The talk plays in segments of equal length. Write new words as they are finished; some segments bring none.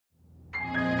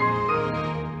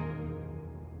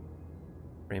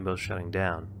Rainbow's shutting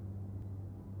down.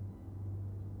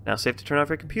 Now safe to turn off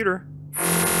your computer.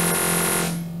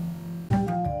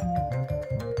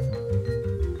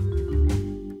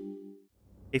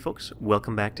 Hey folks,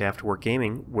 welcome back to Afterwork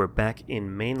Gaming. We're back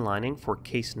in Mainlining for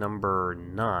case number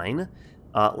 9.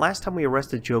 Last time we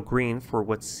arrested Joe Green for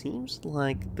what seems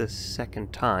like the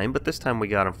second time, but this time we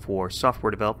got him for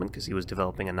software development because he was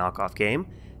developing a knockoff game,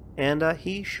 and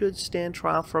he should stand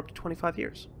trial for up to 25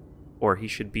 years. Or he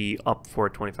should be up for a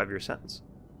 25-year sentence.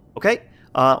 Okay,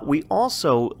 we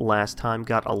also last time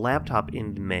got a laptop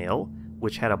in the mail,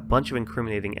 which had a bunch of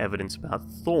incriminating evidence about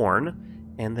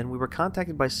Thorn, and then we were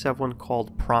contacted by someone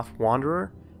called Prof.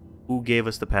 Wanderer, who gave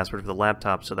us the password for the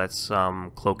laptop, so that's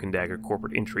some cloak and dagger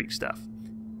corporate intrigue stuff.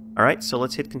 Alright, so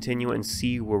let's hit continue and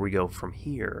see where we go from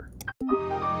here.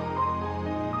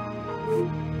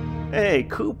 Hey,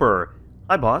 Cooper!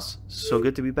 Hi, boss. So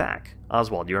good to be back.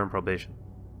 Oswald, you're on probation.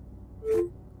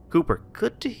 Cooper,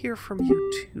 good to hear from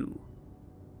you, too.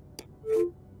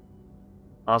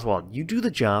 Oswald, you do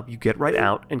the job, you get right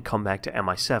out, and come back to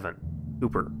MI7.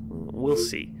 Cooper, we'll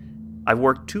see. I've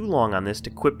worked too long on this to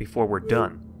quit before we're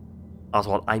done.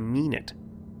 Oswald, I mean it.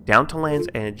 Down to Land's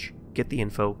Edge, get the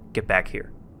info, get back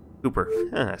here.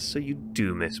 Cooper, so you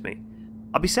do miss me.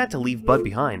 I'll be sad to leave Bud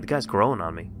behind, the guy's growing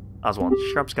on me. Oswald,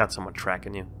 Sharp's got someone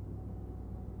tracking you.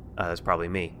 That's probably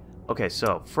me. Okay,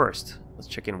 so, first, let's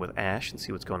check in with Ash and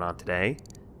see what's going on today.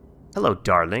 Hello,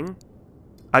 darling.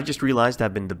 I've just realized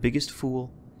I've been the biggest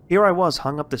fool. Here I was,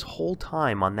 hung up this whole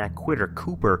time on that quitter,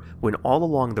 Cooper, when all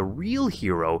along the real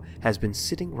hero has been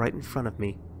sitting right in front of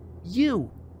me.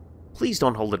 You! Please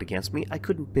don't hold it against me. I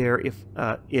couldn't bear if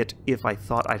I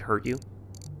thought I'd hurt you.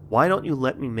 Why don't you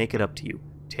let me make it up to you?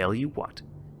 Tell you what.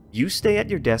 You stay at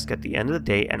your desk at the end of the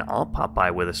day and I'll pop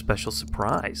by with a special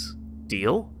surprise.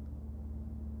 Deal?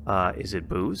 Is it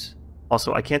booze?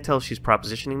 Also, I can't tell if she's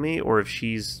propositioning me or if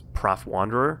she's Prof.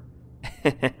 Wanderer.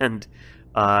 And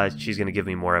she's going to give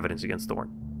me more evidence against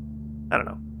Thorn. I don't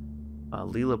know.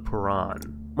 Leela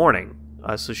Puran. Morning.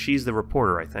 So she's the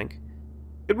reporter, I think.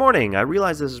 Good morning. I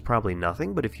realize this is probably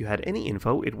nothing, but if you had any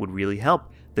info, it would really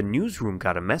help. The newsroom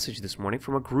got a message this morning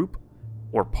from a group,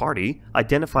 or party,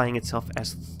 identifying itself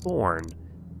as Thorn.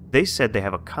 They said they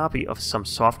have a copy of some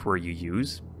software you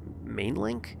use,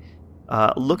 Mainlining,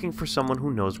 looking for someone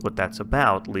who knows what that's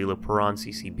about, Leela Puran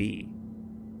CCB.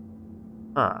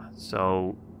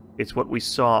 So it's what we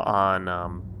saw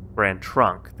on Brand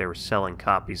Trunk. They were selling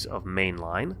copies of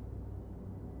Mainline.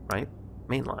 Right?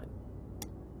 Mainline.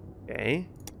 Okay.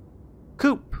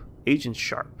 Coop! Agent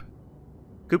Sharp.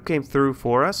 Coop came through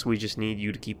for us. We just need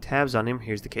you to keep tabs on him.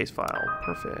 Here's the case file.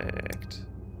 Perfect.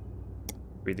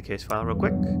 Read the case file real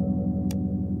quick.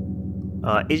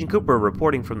 Agent Cooper,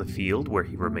 reporting from the field, where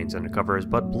he remains undercover as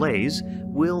Bud Blaze,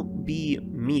 will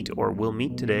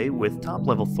meet today with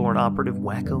top-level Thorn operative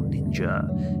Wacko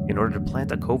Ninja in order to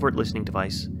plant a covert listening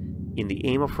device in the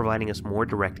aim of providing us more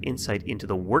direct insight into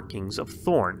the workings of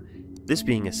Thorn. This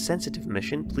being a sensitive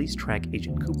mission, please track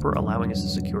Agent Cooper, allowing us to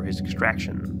secure his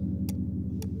extraction.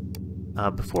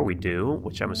 Before we do,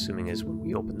 which I'm assuming is when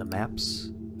we open the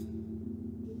maps.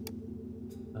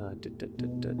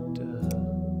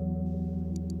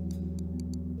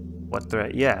 What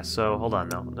threat? Yeah, so, hold on,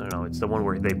 no, it's the one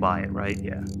where they buy it, right?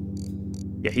 Yeah.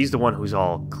 Yeah, he's the one who's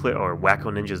all clear, or Wacko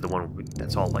Ninja's the one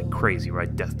that's all, like, crazy,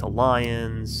 right? Death to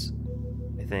Lions,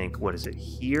 I think, what is it,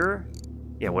 here?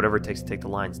 Yeah, whatever it takes to take the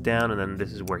lions down, and then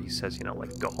this is where he says, you know,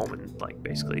 like, go home and, like,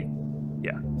 basically,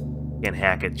 yeah, can't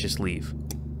hack it, just leave.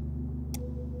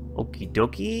 Okie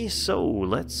dokie, so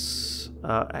let's,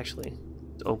 actually,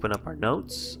 let's open up our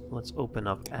notes. Let's open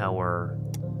up our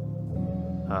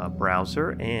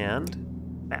browser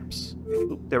and maps.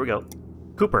 Oop, there we go.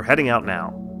 Cooper, heading out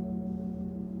now.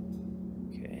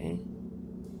 Okay.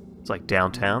 It's like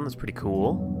downtown, that's pretty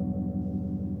cool.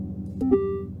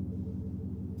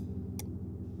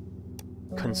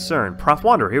 Concern. Prof.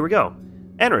 Wanderer, here we go.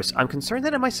 Anarus, I'm concerned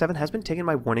that MI7 has been taking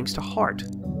my warnings to heart.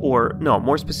 Or, no,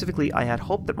 more specifically, I had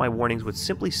hoped that my warnings would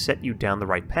simply set you down the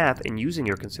right path, and using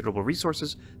your considerable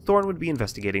resources, Thorn would be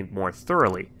investigating more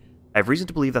thoroughly. I have reason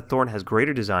to believe that Thorn has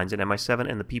greater designs, and MI7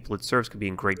 and the people it serves could be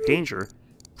in great danger.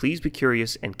 Please be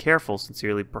curious and careful.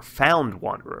 Sincerely, Profound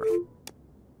Wanderer.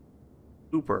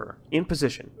 Cooper. In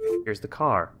position. Here's the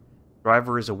car.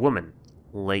 Driver is a woman.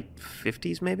 Late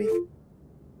 50s, maybe?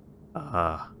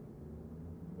 Wacko?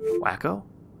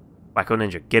 Wacko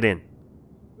Ninja, get in.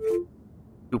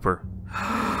 Cooper.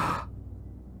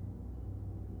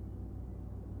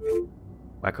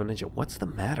 Wacko Ninja, what's the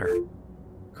matter?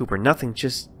 Cooper, nothing,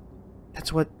 just...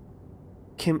 That's what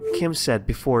Kim said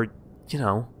before, you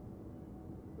know.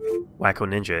 Wacko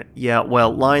Ninja. Yeah,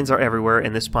 well, lines are everywhere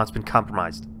and this spot's been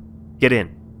compromised. Get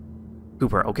in.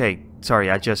 Cooper, okay,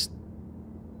 sorry, I just...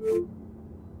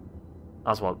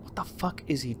 Oswald, what the fuck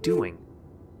is he doing?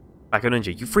 Wacko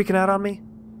Ninja, you freaking out on me?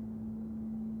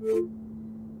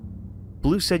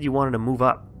 Blue said you wanted to move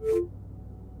up.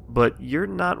 But you're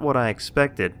not what I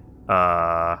expected.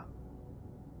 Sorry,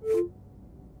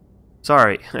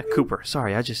 Cooper,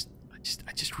 sorry, I just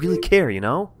really care, you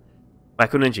know?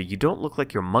 Wacko Ninja, you don't look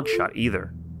like your mugshot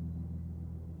either.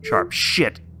 Sharp,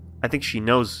 shit! I think she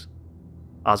knows...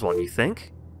 Oswald, you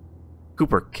think?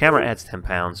 Cooper, camera adds 10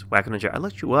 pounds. Wacko Ninja, I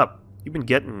looked you up. You've been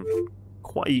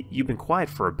quiet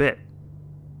for a bit.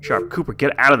 Sharp, Cooper,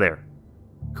 get out of there.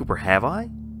 Cooper, have I?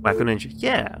 Wacko Ninja,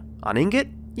 yeah. On Ingot?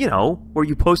 You know, where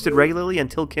you posted regularly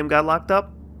until Kim got locked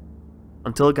up?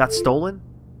 Until it got stolen?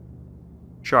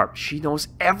 Sharp, she knows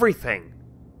everything.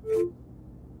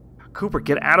 Cooper,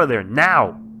 get out of there,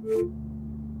 now!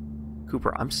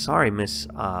 Cooper, I'm sorry, Miss,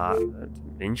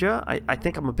 Ninja? I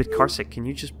think I'm a bit carsick. Can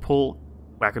you just pull...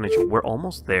 Wacko Ninja, we're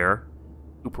almost there.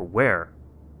 Cooper, where?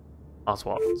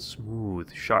 Oswald,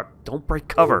 smooth, sharp. Don't break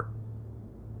cover.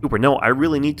 Cooper, no, I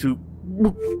really need to...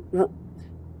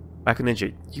 Wacko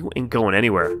Ninja, you ain't going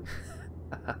anywhere.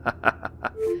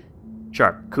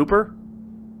 Sharp, Cooper?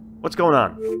 What's going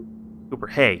on? Cooper,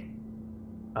 hey.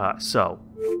 So.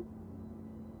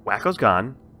 Wacko's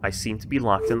gone. I seem to be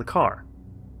locked in the car.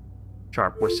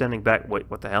 Sharp, we're sending back...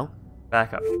 Wait, what the hell?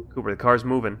 Back up. Cooper, the car's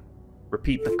moving.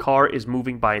 Repeat, the car is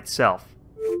moving by itself.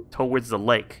 Towards the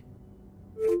lake.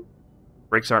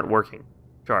 Brakes aren't working.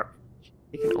 Sharp,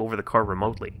 taking over the car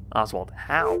remotely. Oswald,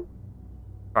 how?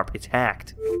 Sharp, it's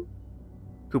hacked.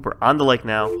 Cooper, on the lake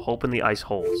now, hoping the ice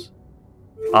holds.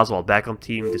 Oswald, backup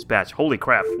team dispatch. Holy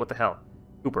crap, what the hell?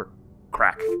 Cooper,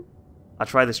 crack. I'll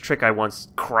try this trick I once...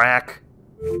 Crack.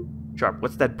 Sharp,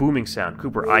 what's that booming sound?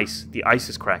 Cooper, ice. The ice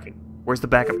is cracking. Where's the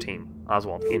backup team?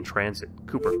 Oswald, in transit.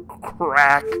 Cooper,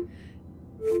 crack.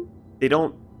 They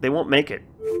won't make it.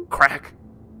 Crack.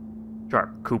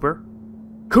 Sharp, Cooper?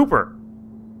 Cooper!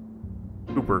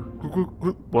 Cooper.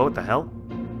 What the hell?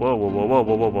 Whoa, whoa, whoa, whoa,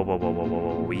 whoa, whoa, whoa, whoa, whoa, whoa,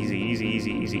 whoa, whoa, easy, easy,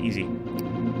 easy, easy, easy.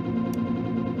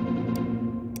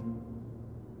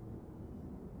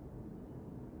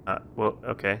 Well,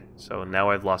 okay, so now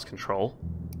I've lost control.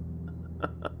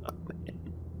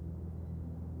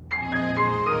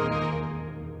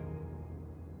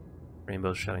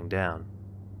 Rainbow's shutting down.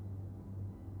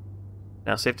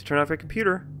 Now safe to turn off your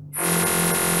computer.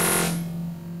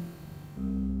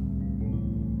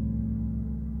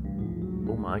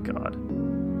 Oh my god.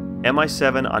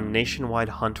 MI7 on nationwide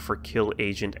hunt for kill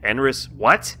agent Enris.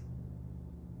 What?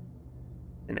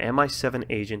 An MI7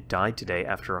 agent died today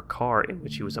after a car in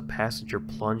which he was a passenger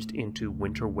plunged into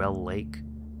Winterwell Lake.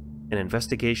 An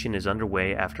investigation is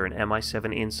underway after an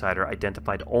MI7 insider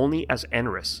identified only as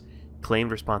Enris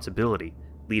claimed responsibility,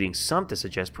 leading some to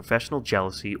suggest professional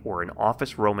jealousy or an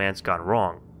office romance gone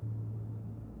wrong.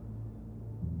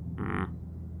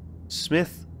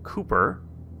 Smith Cooper,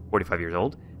 45 years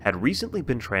old, had recently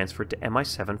been transferred to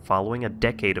MI7 following a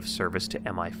decade of service to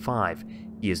MI5.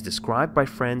 He is described by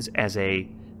friends as a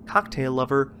cocktail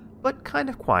lover, but kind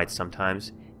of quiet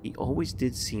sometimes. He always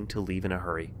did seem to leave in a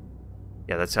hurry.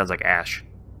 Yeah, that sounds like Ash.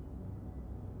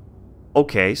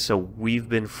 Okay, so we've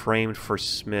been framed for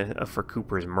for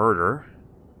Cooper's murder.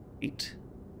 Eight.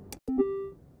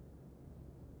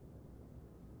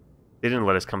 They didn't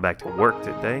let us come back to work,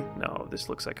 did they? No, this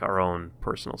looks like our own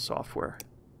personal software.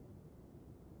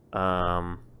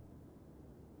 I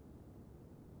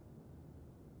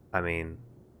mean,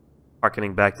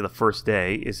 harkening back to the first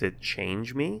day, is it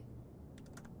change me?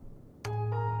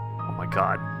 Oh my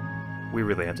god. We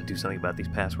really have to do something about these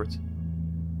passwords.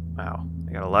 Wow.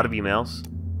 I got a lot of emails.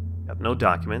 Got no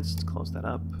documents. Let's close that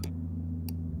up.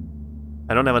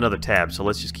 I don't have another tab, so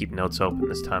let's just keep notes open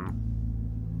this time.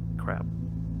 Crap.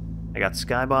 I got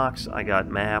Skybox, I got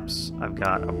Maps, I've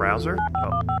got a browser. Oh.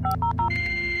 How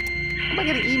am I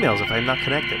getting emails if I'm not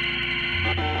connected?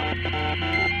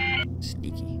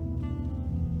 Sneaky.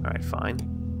 Alright, fine.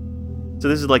 So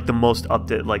this is like the most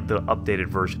updated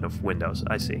version of Windows.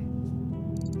 I see.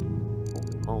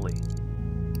 Holy moly.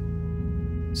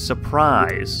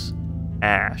 Surprise.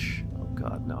 Ash. Oh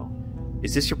god, no.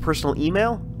 Is this your personal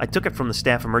email? I took it from the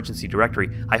staff emergency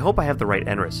directory. I hope I have the right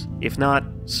Enris. If not,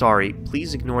 sorry.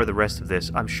 Please ignore the rest of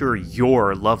this. I'm sure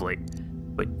you're lovely.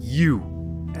 But you,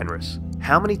 Enris,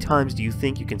 how many times do you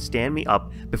think you can stand me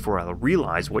up before I'll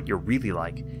realize what you're really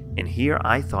like? And here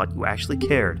I thought you actually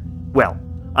cared. Well,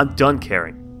 I'm done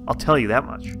caring. I'll tell you that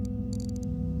much.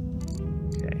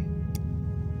 Okay.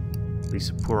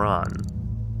 Lisa Puran.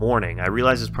 Morning. I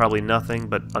realize it's probably nothing,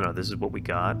 but oh no, this is what we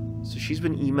got. So she's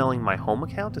been emailing my home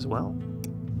account as well?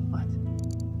 What?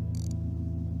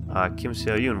 Kim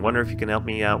Seo-yoon, wonder if you can help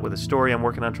me out with a story I'm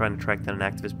working on, trying to track down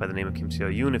an activist by the name of Kim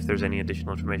Seo-yoon. If there's any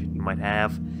additional information you might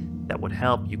have that would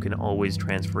help, you can always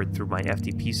transfer it through my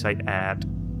FTP site at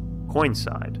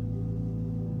Coinside.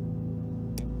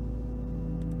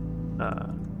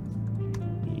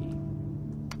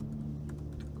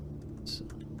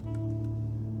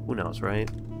 Who knows, right?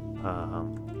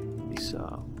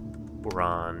 Lisa, we're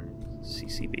on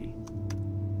CCB.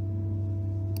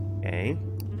 Okay.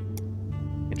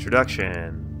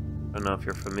 Introduction. I don't know if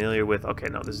you're familiar with... Okay,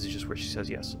 no, this is just where she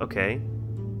says yes. Okay.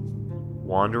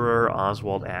 Wanderer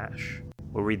Oswald Ash.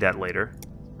 We'll read that later.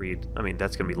 I mean,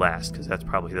 that's going to be last, because that's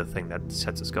probably the thing that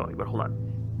sets us going. But hold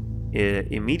on.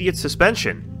 Immediate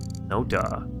suspension. No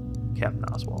duh. Captain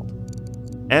Oswald.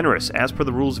 Enris, as per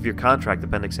the rules of your contract,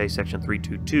 Appendix A, Section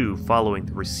 322, following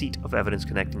the receipt of evidence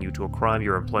connecting you to a crime,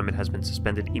 your employment has been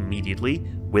suspended immediately,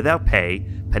 without pay,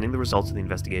 pending the results of the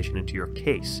investigation into your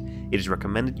case. It is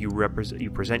recommended you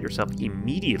present yourself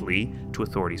immediately to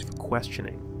authorities for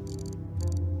questioning.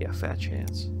 Yeah, fat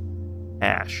chance.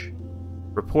 Ash.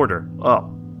 Reporter. Oh,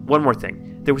 one more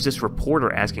thing. There was this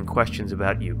reporter asking questions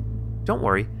about you. Don't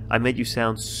worry, I made you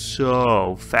sound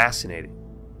so fascinating.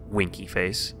 Winky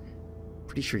face.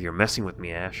 Pretty sure you're messing with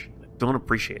me, Ash. I don't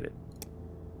appreciate it.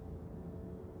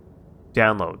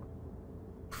 Download.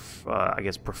 I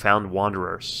guess Profound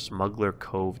Wanderer,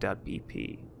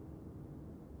 smugglercove.bp.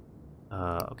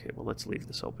 Okay, well, let's leave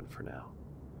this open for now.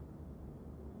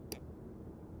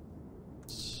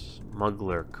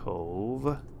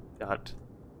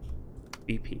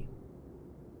 Smugglercove.bp.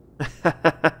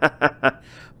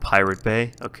 Pirate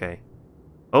Bay? Okay.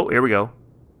 Oh, here we go.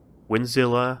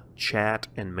 Winzilla, chat,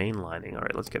 and mainlining.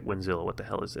 Alright, let's get Winzilla. What the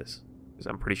hell is this? Because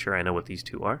I'm pretty sure I know what these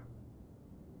two are.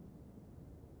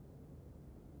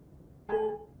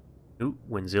 Ooh,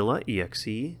 Winzilla, exe.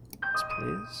 Yes,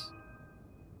 please.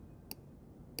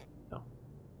 No.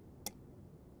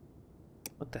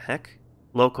 What the heck?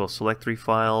 Local, select 3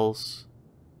 files.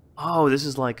 Oh, this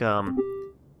is like a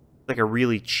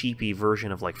really cheapy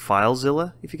version of like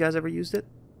FileZilla, if you guys ever used it.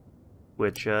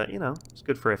 Which, you know, it's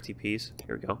good for FTPs.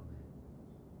 Here we go.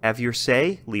 Have your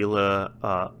say, Leela,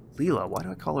 Leela, why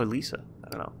do I call her Lisa? I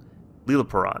don't know. Leela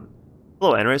Paran.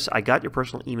 Hello, Enris. I got your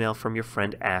personal email from your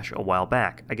friend Ash a while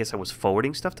back. I guess I was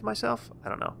forwarding stuff to myself? I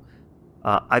don't know.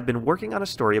 I've been working on a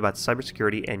story about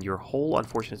cybersecurity and your whole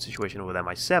unfortunate situation with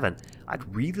MI7.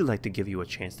 I'd really like to give you a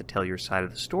chance to tell your side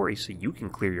of the story so you can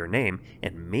clear your name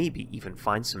and maybe even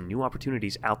find some new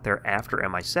opportunities out there after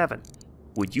MI7.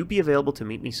 Would you be available to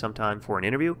meet me sometime for an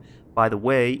interview? By the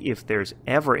way, if there's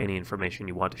ever any information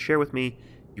you want to share with me,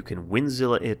 you can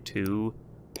Winzilla it to...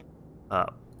 Come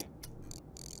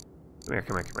here.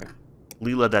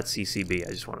 Leela.ccb.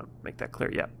 I just want to make that clear.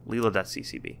 Yeah,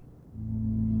 Leela.ccb.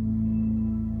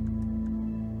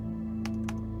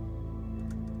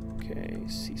 Okay,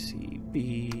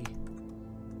 ccb.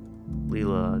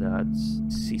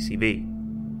 Leela.ccb.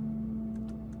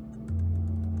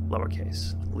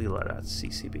 Lowercase.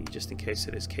 Leela.ccb, just in case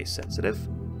it is case sensitive.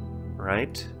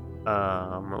 Right.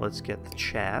 Let's get the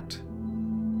chat.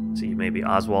 See, maybe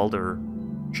Oswald or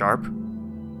Sharp?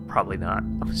 Probably not.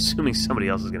 I'm assuming somebody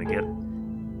else is going to get it.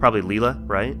 Probably Leela,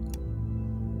 right?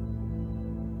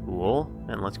 Cool.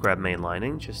 And let's grab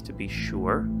mainlining, just to be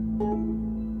sure.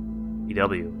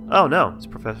 EW. Oh, no. It's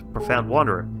Profound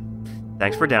Wanderer.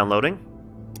 Thanks for downloading.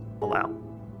 Allow.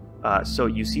 So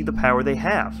you see the power they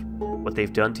have. What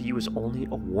they've done to you is only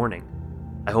a warning.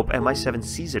 I hope MI7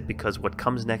 sees it, because what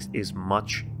comes next is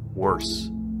much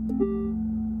worse.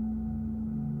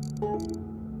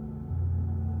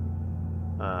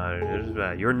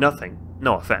 You're nothing.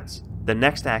 No offense. The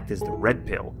next act is the red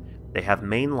pill. They have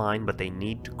mainline, but they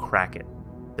need to crack it.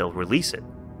 They'll release it.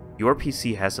 Your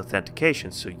PC has authentication,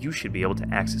 so you should be able to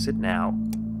access it now.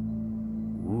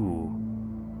 Ooh.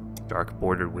 Dark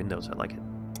bordered windows, I like it.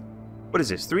 What is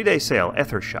this? 3-day sale,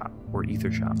 Ethershop, or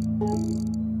Ethershop.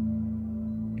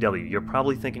 EW, you're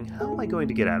probably thinking, how am I going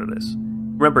to get out of this?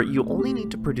 Remember, you only need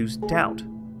to produce doubt.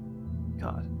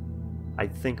 God. I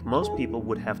think most people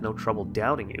would have no trouble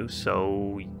doubting you,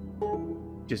 so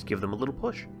just give them a little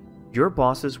push. Your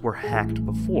bosses were hacked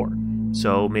before,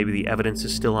 so maybe the evidence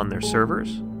is still on their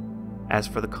servers? As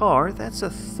for the car, that's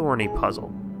a thorny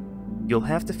puzzle. You'll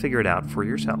have to figure it out for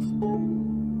yourself.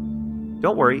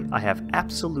 Don't worry, I have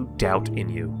absolute doubt in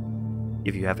you.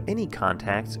 If you have any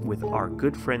contacts with our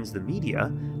good friends the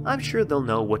media, I'm sure they'll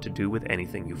know what to do with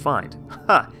anything you find.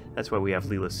 Ha! That's why we have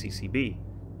Leela's CCB.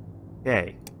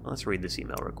 Okay, let's read this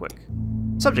email real quick.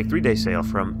 Subject, 3-day sale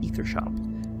from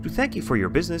Ethershop. To thank you for your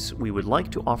business, we would like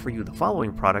to offer you the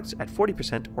following products at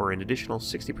 40% or an additional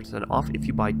 60% off if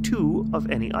you buy 2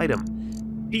 of any item.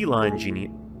 Beeline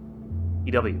Genie...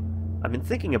 EW. I've been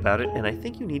thinking about it, and I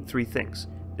think you need 3 things.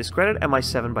 Discredit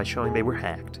MI7 by showing they were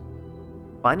hacked.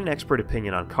 Find an expert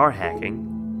opinion on car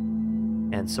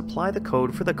hacking. And supply the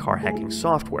code for the car hacking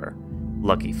software.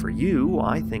 Lucky for you,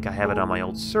 I think I have it on my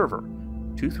old server.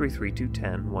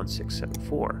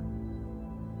 233-210-1674.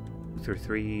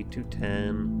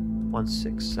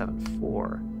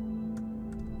 233-210-1674.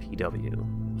 PW.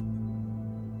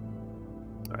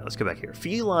 Alright, let's go back here.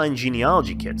 Feline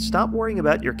Genealogy Kit. Stop worrying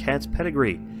about your cat's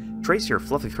pedigree. Trace your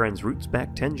fluffy friend's roots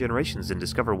back 10 generations and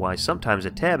discover why sometimes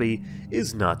a tabby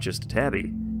is not just a tabby.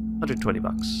 120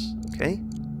 bucks. Okay.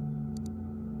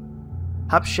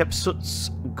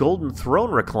 Hatshepsut's Golden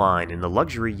Throne Recline in the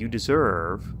luxury you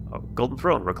deserve. Oh, Golden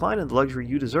Throne. Recline in the luxury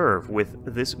you deserve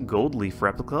with this gold leaf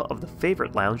replica of the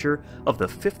favorite lounger of the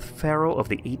 5th pharaoh of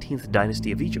the 18th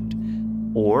dynasty of Egypt.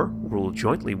 Or rule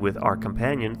jointly with our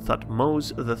companion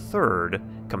Thutmose III,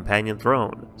 Companion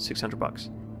Throne. 600 bucks.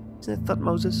 Isn't it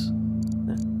Thutmoses?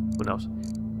 Who knows?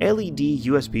 LED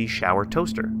USB shower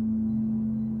toaster.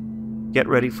 Get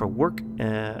ready for work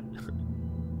and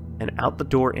out the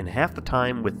door in half the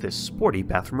time with this sporty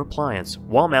bathroom appliance.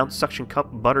 Wall mount suction cup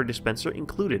butter dispenser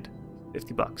included.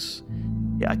 50 bucks.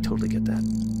 Yeah, I totally get that.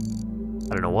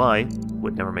 I don't know why.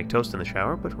 Would never make toast in the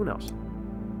shower, but who knows?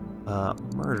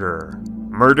 Murder.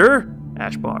 Murder?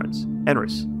 Ash Barnes.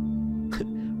 Enris.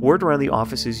 Word around the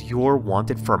office is you're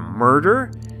wanted for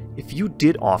murder? If you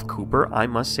did off Cooper, I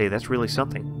must say that's really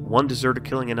something. One deserter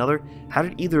killing another? How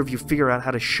did either of you figure out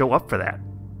how to show up for that?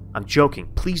 I'm joking.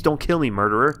 Please don't kill me,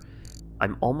 murderer.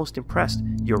 I'm almost impressed.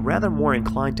 You're rather more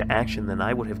inclined to action than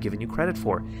I would have given you credit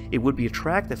for. It would be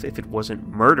attractive if it wasn't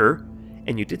murder,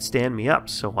 and you did stand me up,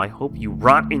 so I hope you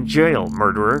rot in jail,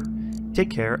 murderer.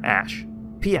 Take care, Ash.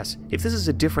 P.S. If this is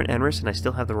a different Enris and I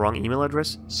still have the wrong email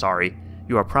address, sorry.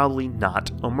 You are probably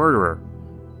not a murderer.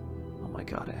 Oh my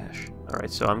god, Ash.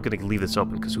 Alright, so I'm gonna leave this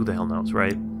open, because who the hell knows,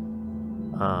 right?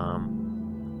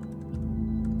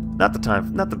 Not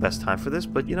the best time for this,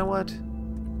 but you know what?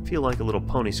 Feel like a little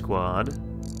pony squad.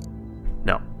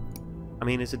 No. I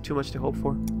mean, is it too much to hope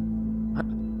for?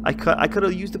 I could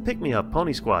have used a pick-me-up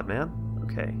pony squad, man.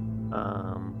 Okay.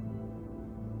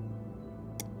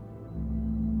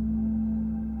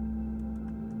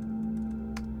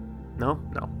 No?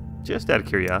 No. Just out of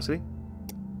curiosity.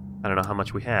 I don't know how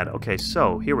much we had. Okay,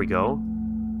 so, here we go.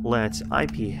 Let's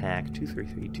IP hack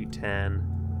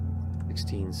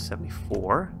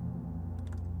 233-210-1674.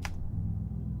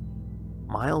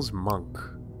 Miles Monk.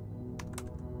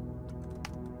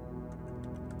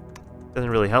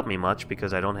 Doesn't really help me much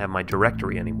because I don't have my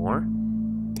directory anymore.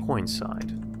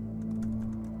 Coinside.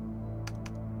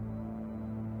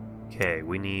 Okay,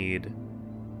 we need...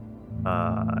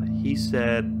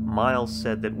 Miles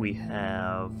said that we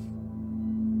have...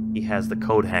 He has the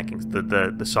code hacking,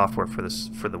 the software for this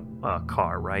for the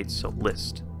car, right? So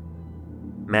list.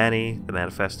 Manny, the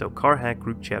manifesto, car hack,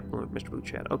 group chat, Mr. Blue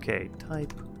Chat. Okay,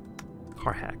 type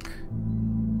car hack.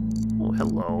 Oh,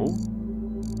 hello.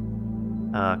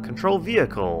 Control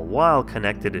vehicle. While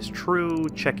connected is true.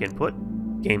 Check input.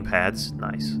 Gamepads.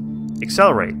 Nice.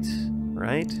 Accelerate.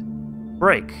 Right?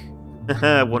 Brake.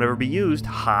 Won't ever be used.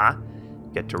 Ha.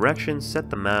 Get directions. Set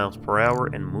the miles per hour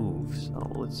and move. So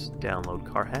let's download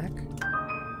car hack.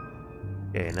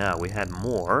 Okay, now we had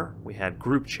more. We had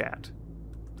group chat.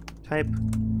 Type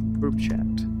group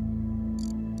chat.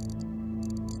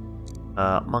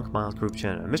 Monk Miles group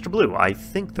chat. Mr. Blue, I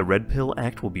think the Red Pill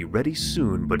Act will be ready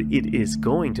soon, but it is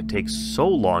going to take so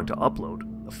long to upload.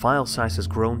 The file size has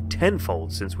grown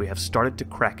tenfold since we have started to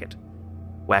crack it.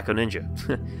 Wacko Ninja.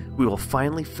 We will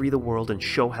finally free the world and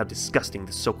show how disgusting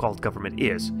the so-called government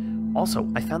is. Also,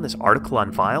 I found this article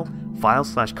on Vile,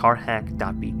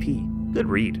 vile/carhack.bp. Good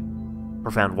read.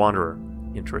 Profound Wanderer.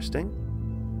 Interesting.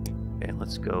 Okay,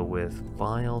 let's go with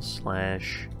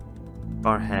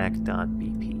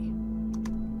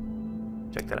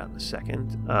vile/carhack.bp. Check that out in a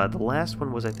second. The last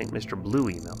one was, I think, Mr. Blue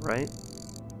email, right?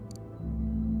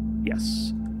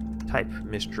 Yes. Type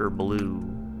Mr. Blue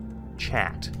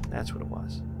chat. That's what it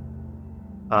was.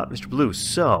 Mr. Blue,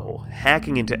 so,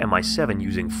 hacking into MI7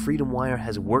 using FreedomWire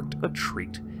has worked a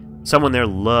treat. Someone there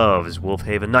loves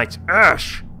Wolfhaven Nights.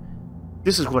 Ash!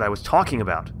 This is what I was talking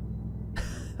about.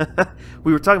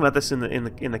 We were talking about this in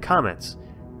the comments.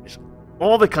 It's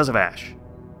all because of Ash.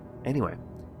 Anyway,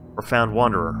 Profound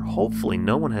Wanderer. Hopefully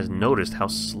no one has noticed how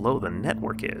slow the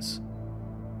network is.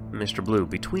 Mr. Blue,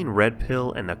 between Red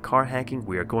Pill and the car hacking,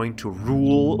 we are going to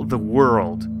rule the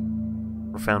world.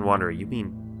 Profound Wanderer, you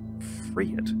mean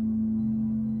free it?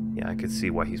 Yeah, I could see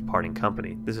why he's parting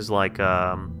company. This is like,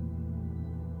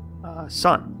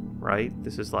 Sun, right?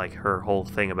 This is like her whole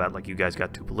thing about, like, you guys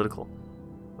got too political.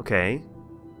 Okay,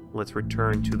 let's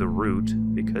return to the root,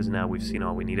 because now we've seen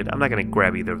all we needed. I'm not going to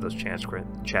grab either of those chat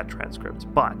transcripts,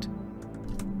 but...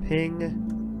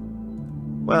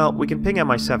 Ping... Well, we can ping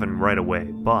MI7 right away,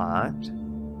 but...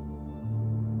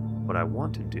 What I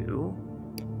want to do...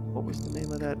 What was the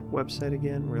name of that website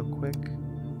again, real quick?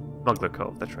 Smuggler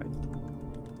Cove, that's right.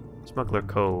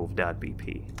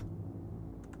 SmugglerCove.bp.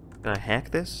 Can I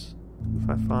hack this?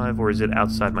 255, or is it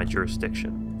outside my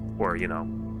jurisdiction? Or, you know,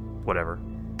 whatever.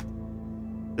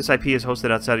 This IP is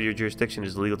hosted outside of your jurisdiction. It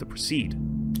is illegal to proceed.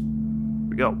 Here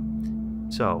we go.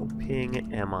 So, ping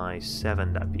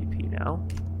mi7.bp now.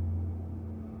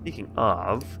 Speaking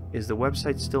of, is the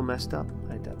website still messed up?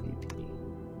 .bp.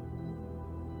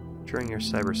 Ensuring your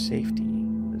cyber safety.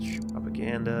 Let's show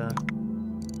propaganda.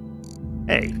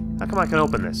 Hey, how come I can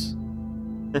open this?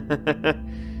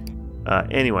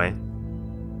 Anyway.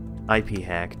 IP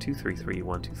hack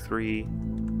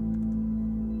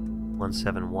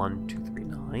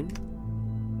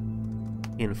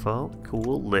 233.123.171.239. Info,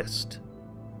 cool, list.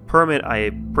 Permit,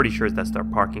 I'm pretty sure that's our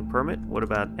parking permit. What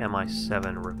about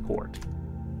MI7 report?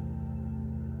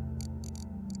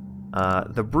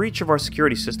 The breach of our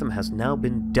security system has now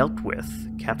been dealt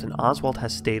with. Captain Oswald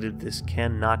has stated this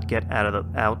cannot get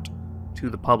out to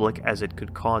the public as it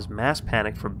could cause mass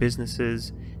panic for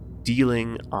businesses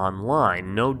dealing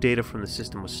online. No data from the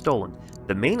system was stolen.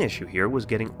 The main issue here was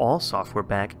getting all software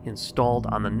back installed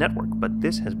on the network, but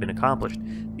this has been accomplished.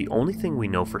 The only thing we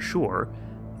know for sure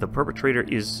about the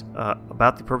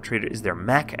perpetrator is their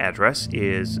MAC address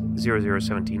is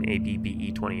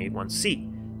 0017ABBE281C.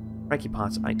 Frankie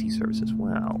Potts IT service as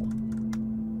well.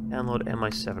 Download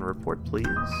MI7 report, please.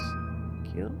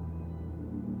 Thank you.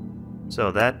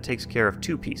 So that takes care of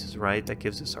two pieces, right? That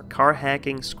gives us our car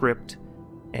hacking script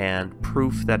and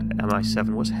proof that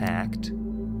MI7 was hacked.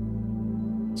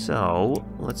 So,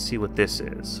 let's see what this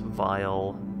is.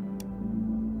 File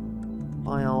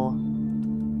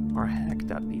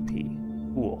rhack.bp.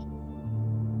 Cool.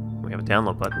 We have a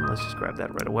download button. Let's just grab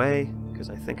that right away, because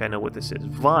I think I know what this is.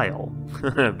 Vile.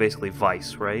 Basically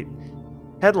Vice, right?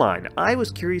 Headline: I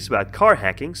was curious about car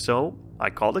hacking, so I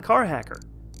called a car hacker.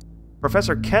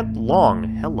 Professor Kent Long.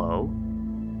 Hello.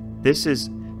 That's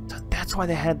why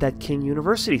they had that King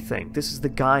University thing. This is the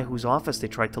guy whose office they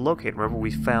tried to locate. Remember,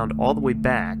 we found all the way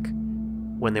back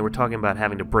when they were talking about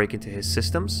having to break into his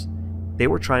systems? They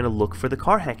were trying to look for the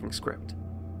car hacking script.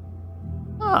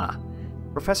 Ah.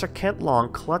 Professor Kent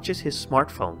Long clutches his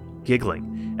smartphone,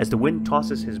 giggling, as the wind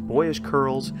tosses his boyish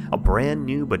curls. A brand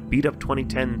new but beat-up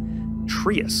 2010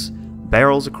 Trius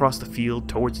barrels across the field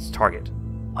towards its target.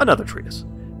 Another Trius.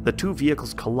 The two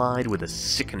vehicles collide with a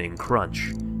sickening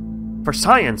crunch. For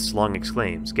science! Long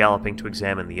exclaims, galloping to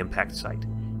examine the impact site.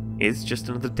 It's just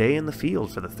another day in the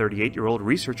field for the 38-year-old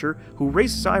researcher who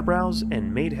raised eyebrows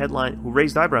and made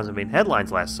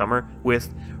headlines last summer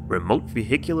with Remote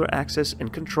Vehicular Access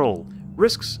and Control,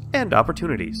 Risks and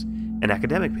Opportunities, an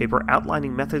academic paper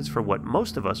outlining methods for what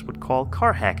most of us would call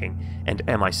car hacking, and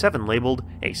MI7 labeled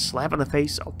a slap in the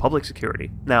face of public security.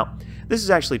 Now, this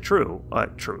is actually true,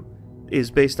 is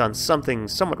based on something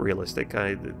somewhat realistic.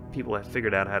 People have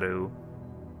figured out how to,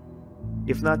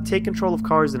 if not take control of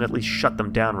cars, then at least shut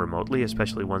them down remotely,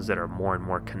 especially ones that are more and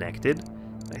more connected.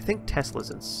 I think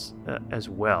Tesla's as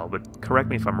well, but correct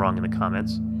me if I'm wrong in the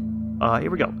comments.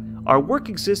 Here we go. Our work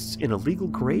exists in a legal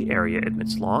gray area,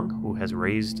 admits Long, who was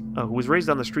raised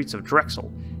on the streets of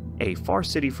Drexel, a far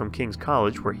city from King's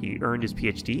College where he earned his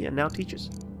PhD and now teaches.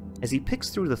 As he picks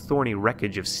through the thorny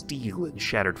wreckage of steel and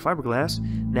shattered fiberglass,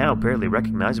 now barely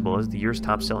recognizable as the year's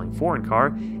top-selling foreign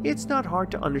car, it's not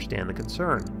hard to understand the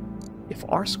concern. If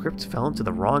our scripts fell into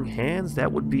the wrong hands,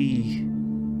 that would be...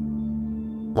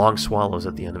 Long swallows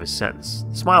at the end of his sentence.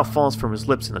 The smile falls from his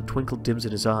lips and a twinkle dims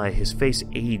in his eye. His face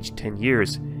aged 10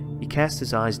 years. He casts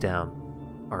his eyes down.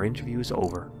 Our interview is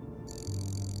over.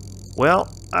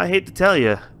 Well, I hate to tell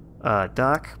you,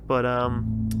 Doc, but,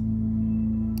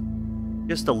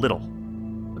 just a little.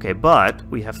 Okay, but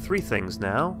we have 3 things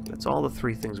now. That's all the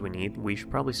 3 things we need. We should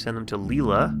probably send them to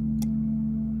Leela.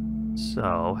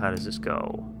 So, how does this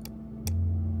go?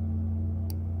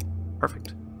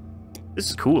 Perfect. This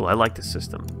is cool. I like this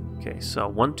system. Okay, so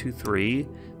 1, 2, 3. We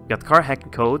got the car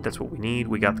hacking code. That's what we need.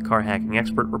 We got the car hacking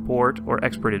expert report or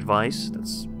expert advice.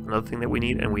 That's another thing that we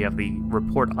need. And we have the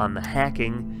report on the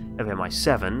hacking of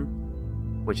MI7,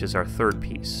 which is our 3rd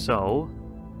piece. So,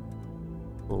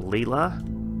 Leela.ccb.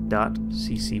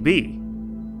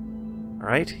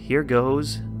 Alright, here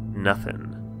goes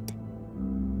nothing.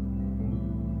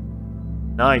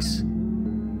 Nice.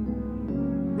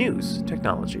 News,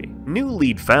 technology. New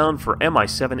lead found for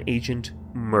MI7 agent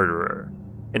murderer.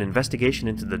 An investigation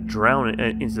into the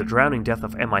drowning death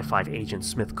of MI5 agent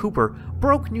Smith Cooper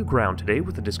broke new ground today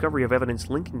with the discovery of evidence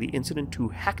linking the incident to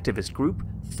hacktivist group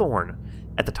Thorn.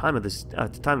 At the time of his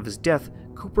death,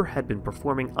 Cooper had been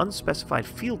performing unspecified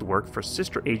field work for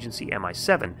sister agency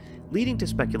MI7, leading to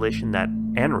speculation that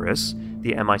Anris,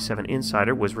 the MI7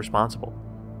 insider, was responsible.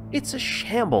 "It's a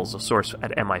shambles," a source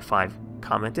at MI5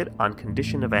 commented, on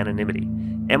condition of anonymity.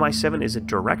 MI7 is a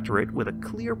directorate with a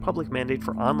clear public mandate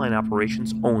for online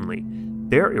operations only.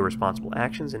 Their irresponsible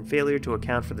actions and failure to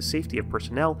account for the safety of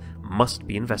personnel must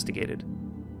be investigated.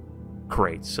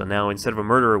 Great, so now instead of a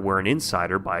murderer, we're an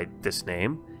insider by this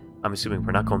name. I'm assuming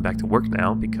we're not going back to work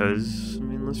now because, I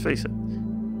mean, let's face it,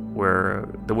 we're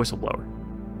the whistleblower.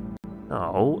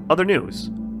 Oh, other news.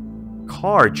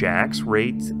 Jax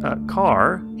rates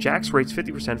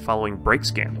 50% following brake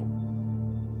scandal.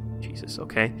 Jesus,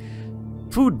 okay.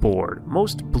 Food board.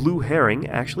 Most blue herring,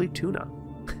 actually tuna.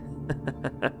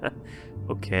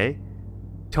 Okay.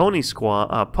 Pony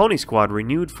Squad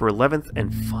renewed for 11th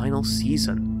and final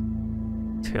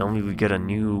season. Tell me we get a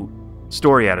new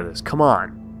story out of this. Come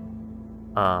on.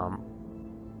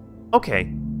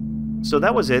 Okay. So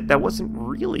that was it. That wasn't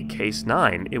really Case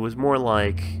 9. It was more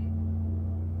like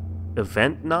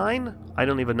Event 9? I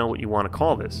don't even know what you want to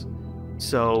call this.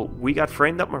 So we got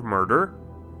framed up for murder.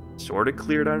 Sort of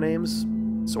cleared our names.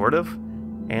 Sort of.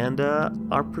 And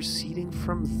are proceeding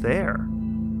from there.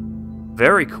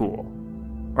 Very cool.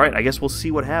 Alright, I guess we'll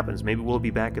see what happens. Maybe we'll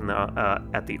be back in the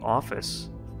at the office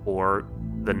for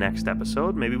the next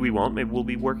episode. Maybe we won't. Maybe we'll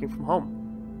be working from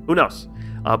home. Who knows?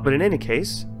 But in any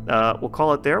case, we'll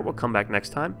call it there. We'll come back next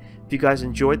time. If you guys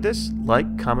enjoyed this,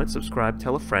 like, comment, subscribe,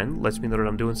 tell a friend. Lets me know that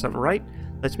I'm doing something right.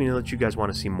 Lets me know that you guys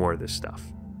want to see more of this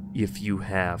stuff. If you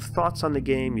have thoughts on the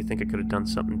game, you think I could have done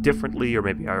something differently, or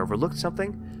maybe I overlooked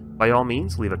something, by all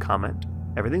means, leave a comment.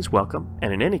 Everything's welcome.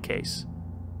 And in any case,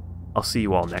 I'll see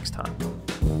you all next time.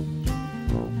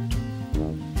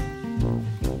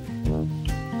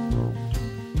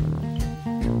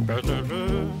 Better